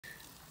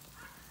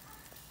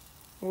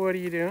What are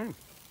you doing?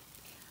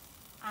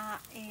 I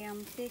am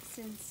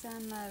fixing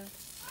some of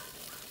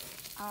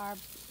our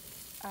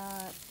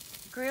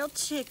grilled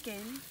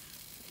chicken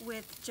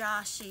with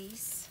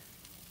Joshy's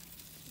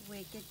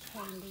Wicked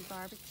Candy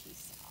barbecue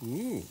sauce.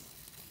 Ooh.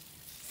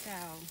 So.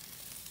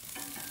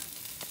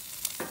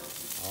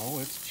 Oh,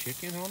 it's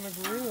chicken on the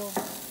grill.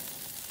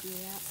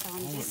 Yeah, so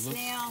I'm Oh, just it looks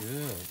now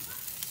good.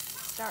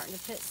 starting to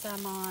put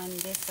some on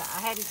this side.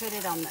 I hadn't put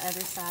it on the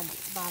other side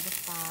by the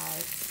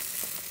fire.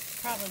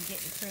 Probably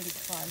getting pretty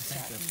close.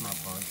 I think that's my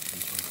bunch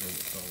piece right there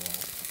that fell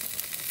off.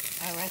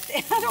 Oh, right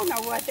there. I don't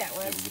know what that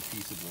was. It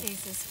was a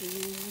piece of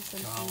skin or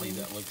something. Golly,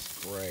 that looks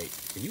great.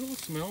 Can you all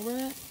smell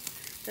that?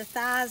 The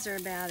thighs are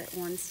about at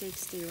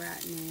 160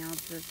 right now.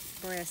 The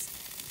breasts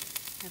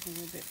have a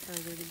little bit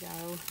further to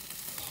go.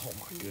 Oh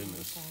my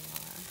goodness.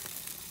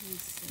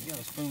 You got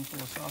a spoonful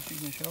of sauce you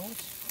can show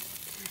us?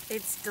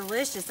 It's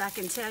delicious, I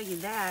can tell you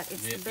that.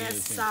 It's the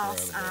best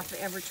sauce I've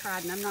ever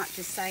tried, and I'm not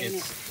just saying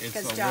it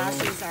because Josh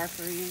is our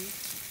friend.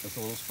 It's a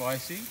little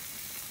spicy.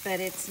 But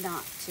it's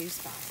not too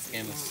spicy.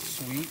 And it's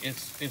sweet.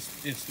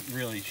 It's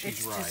really,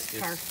 she's right. It's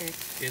perfect.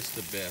 It's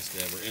the best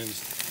ever. And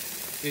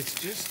it's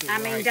just the I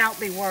mean, don't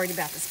be worried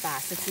about the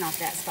spice. It's not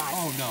that spicy.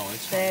 Oh, no.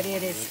 It's but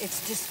it is.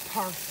 It's just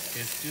perfect.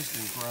 It's just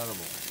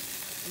incredible.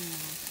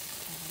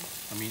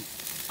 Yeah. I mean,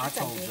 I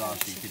told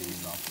Josh he could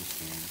eat off the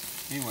skins.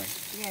 Anyway,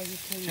 yeah, you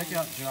can. Check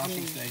out Josh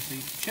and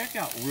Stacy. Check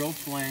out Real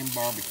Flame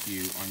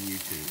Barbecue on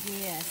YouTube.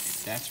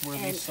 Yes. That's where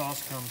this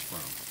sauce comes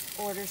from.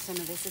 Order some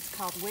of this. It's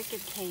called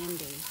Wicked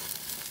Candy.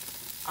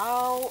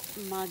 Oh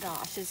my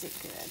gosh, is it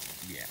good?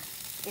 Yeah.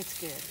 It's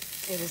good.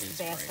 It is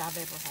the best I've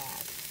ever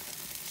had.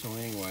 So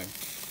anyway,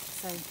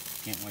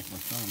 can't wait my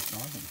son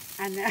starving.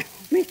 I know,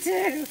 me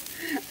too.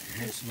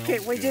 It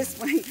smells we good. just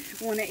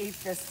want to eat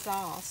the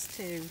sauce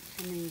too.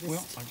 I mean,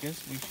 well, I guess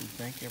we should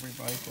thank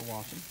everybody for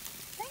watching.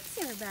 Thanks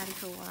everybody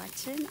for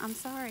watching. I'm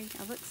sorry,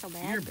 I look so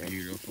bad. You're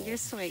beautiful. You're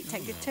sweet.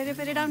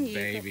 Put it on you.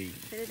 Baby.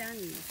 Put it on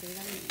you. Put it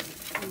on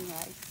you.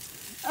 Anyway.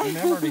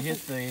 Remember to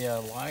hit the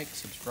like,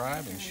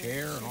 subscribe, and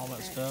share, and all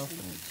that stuff.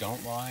 And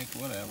don't like,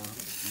 whatever.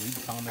 Leave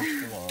comments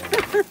below.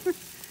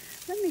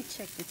 Let me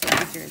check the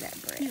temperature of that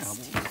breast. Yeah,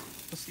 well,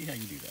 let's see how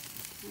you do that.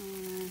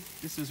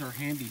 This is our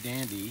handy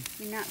dandy.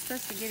 You're not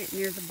supposed to get it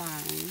near the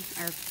bone,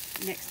 or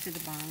next to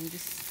the bone.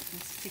 Just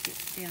stick it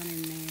down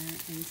in there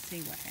and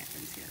see what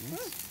happens here.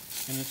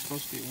 And it's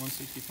supposed to be at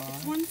 165?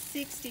 It's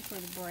 160 for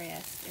the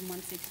breast and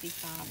 165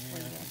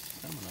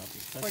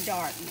 for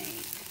dark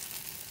meat.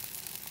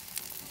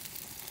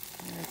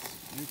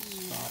 It's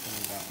stopping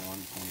about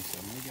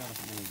 127. We got a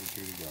minute or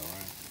two to go,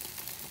 right?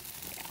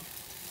 Yeah.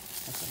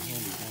 That's a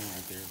handy thing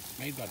right there. It's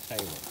made by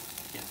Taylor.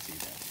 Can't see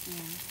that.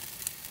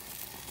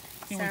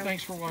 Yeah. Anyway,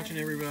 thanks for watching,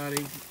 everybody.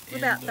 We're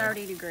about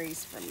 30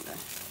 degrees from the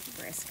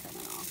breast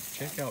coming off.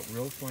 Check out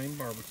Real Flame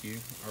Barbecue.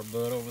 Our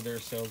bud over there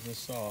sells this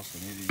sauce,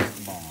 and it is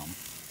the bomb.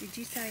 Did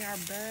you say our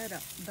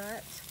bud?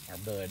 Butt? Our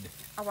bud.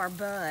 Oh, our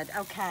bud.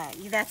 Okay,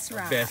 that's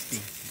right.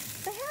 Bestie.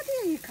 So how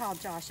dare you call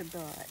Josh a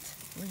bud?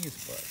 Well, he's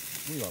a bud.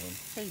 We love him.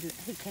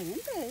 He can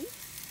be.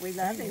 We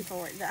love him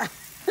for it, though.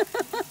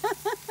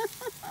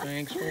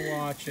 Thanks for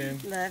watching.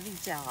 Love you,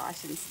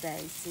 Josh and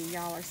Stacy.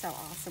 Y'all are so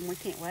awesome. We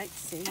can't wait to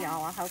see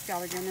y'all. I hope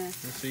y'all are going to... We'll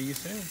see you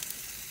soon.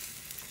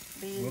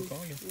 We'll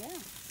call you.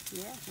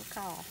 Yeah, we'll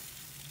call.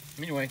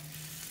 Anyway,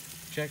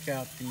 check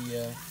out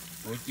the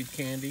Wicked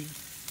Candy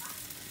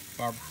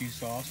barbecue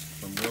sauce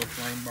from Real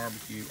Flame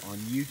Barbecue on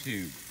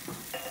YouTube.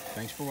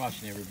 Thanks for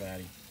watching,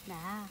 everybody.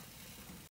 Bye.